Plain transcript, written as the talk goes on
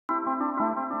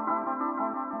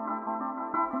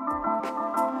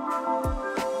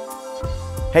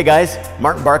Hey guys,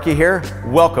 Martin Barkey here.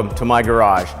 Welcome to my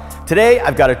garage. Today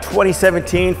I've got a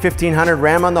 2017 1500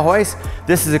 Ram on the hoist.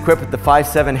 This is equipped with the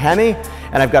 5.7 Hemi,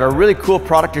 and I've got a really cool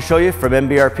product to show you from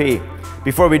MBRP.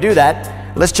 Before we do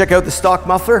that, let's check out the stock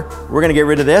muffler. We're gonna get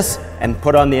rid of this and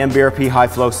put on the MBRP high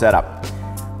flow setup.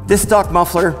 This stock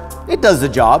muffler, it does the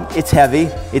job. It's heavy,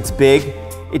 it's big,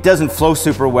 it doesn't flow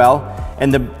super well,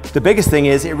 and the biggest thing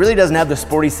is it really doesn't have the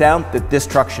sporty sound that this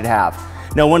truck should have.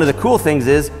 Now, one of the cool things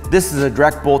is this is a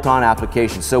direct bolt-on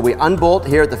application. So we unbolt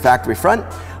here at the factory front,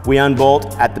 we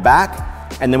unbolt at the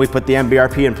back, and then we put the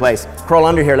MBRP in place. Crawl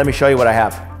under here, let me show you what I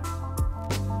have.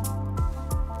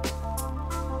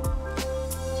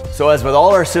 So as with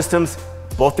all our systems,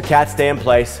 both the cats stay in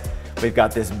place. We've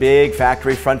got this big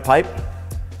factory front pipe,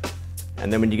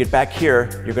 and then when you get back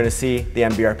here, you're gonna see the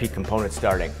MBRP components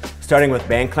starting with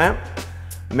band clamp,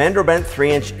 mandrel-bent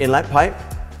 3-inch inlet pipe,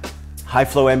 high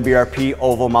flow MBRP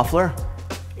oval muffler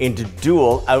into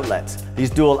dual outlets. These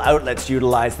dual outlets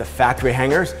utilize the factory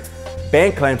hangers,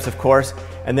 band clamps of course,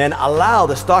 and then allow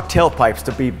the stock tailpipes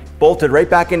to be bolted right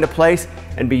back into place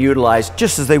and be utilized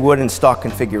just as they would in stock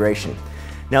configuration.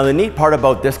 Now the neat part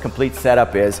about this complete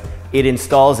setup is it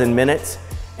installs in minutes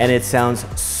and it sounds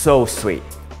so sweet.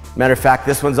 Matter of fact,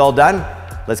 this one's all done.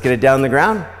 Let's get it down the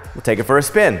ground. We'll take it for a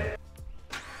spin.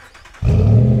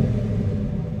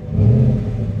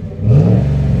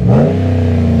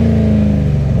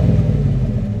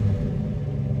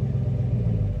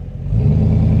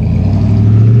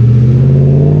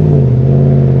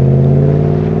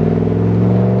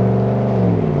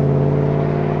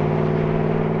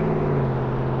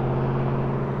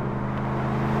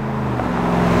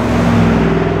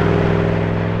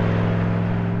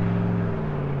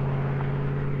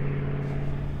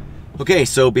 Okay,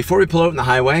 so before we pull out on the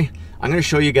highway, I'm going to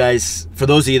show you guys, for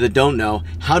those of you that don't know,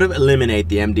 how to eliminate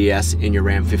the MDS in your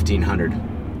Ram 1500.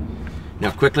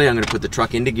 Now quickly, I'm going to put the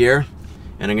truck into gear,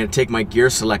 and I'm going to take my gear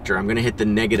selector. I'm going to hit the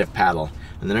negative paddle,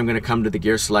 and then I'm going to come to the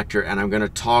gear selector, and I'm going to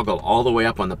toggle all the way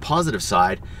up on the positive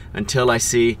side until I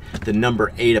see the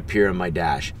number 8 appear on my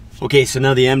dash. Okay, so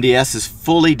now the MDS is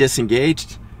fully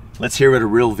disengaged. Let's hear what a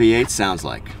real V8 sounds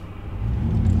like.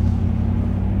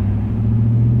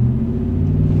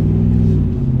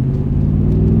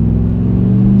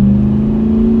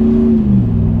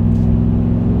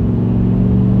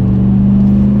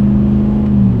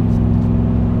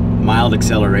 Mild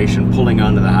acceleration, pulling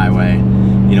onto the highway.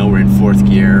 You know, we're in 4th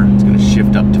gear. It's going to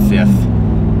shift up to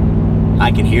 5th.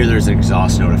 I can hear there's an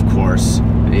exhaust note, of course.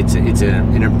 It's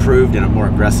an improved and a more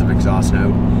aggressive exhaust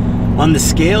note. On the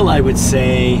scale, I would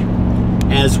say,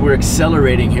 as we're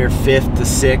accelerating here, 5th to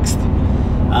 6th,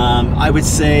 I would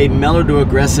say mellow to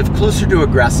aggressive, closer to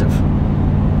aggressive.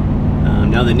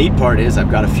 Now the neat part is I've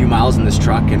got a few miles in this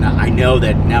truck, and I know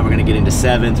that now we're going to get into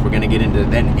 7th, we're going to get into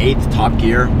then 8th top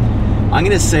gear. I'm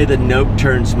going to say the note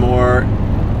turns more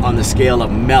on the scale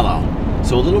of mellow.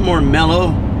 So a little more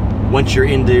mellow once you're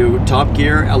into top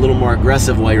gear, a little more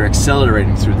aggressive while you're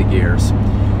accelerating through the gears.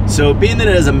 So being that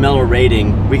it has a mellow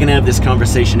rating, we can have this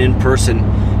conversation in person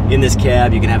in this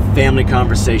cab. You can have family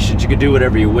conversations. You can do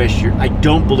whatever you wish. I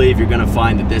don't believe you're going to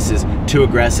find that this is too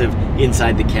aggressive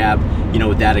inside the cab, you know,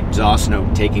 with that exhaust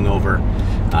note taking over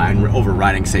and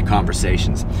overriding, say,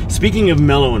 conversations. Speaking of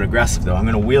mellow and aggressive though, I'm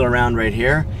going to wheel around right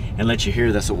here and let you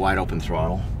hear this at wide open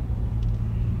throttle.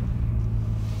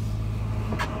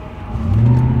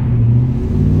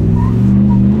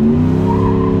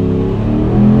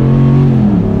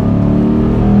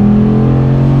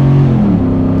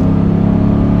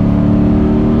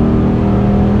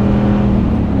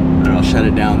 Shut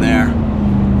it down there.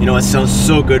 You know, it sounds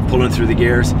so good pulling through the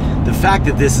gears. The fact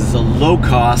that this is a low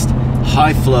cost,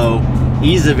 high flow,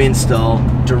 ease of install,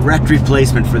 direct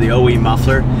replacement for the OE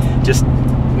muffler, just,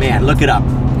 man, look it up.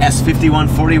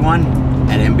 S5141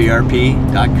 at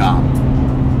MBRP.com.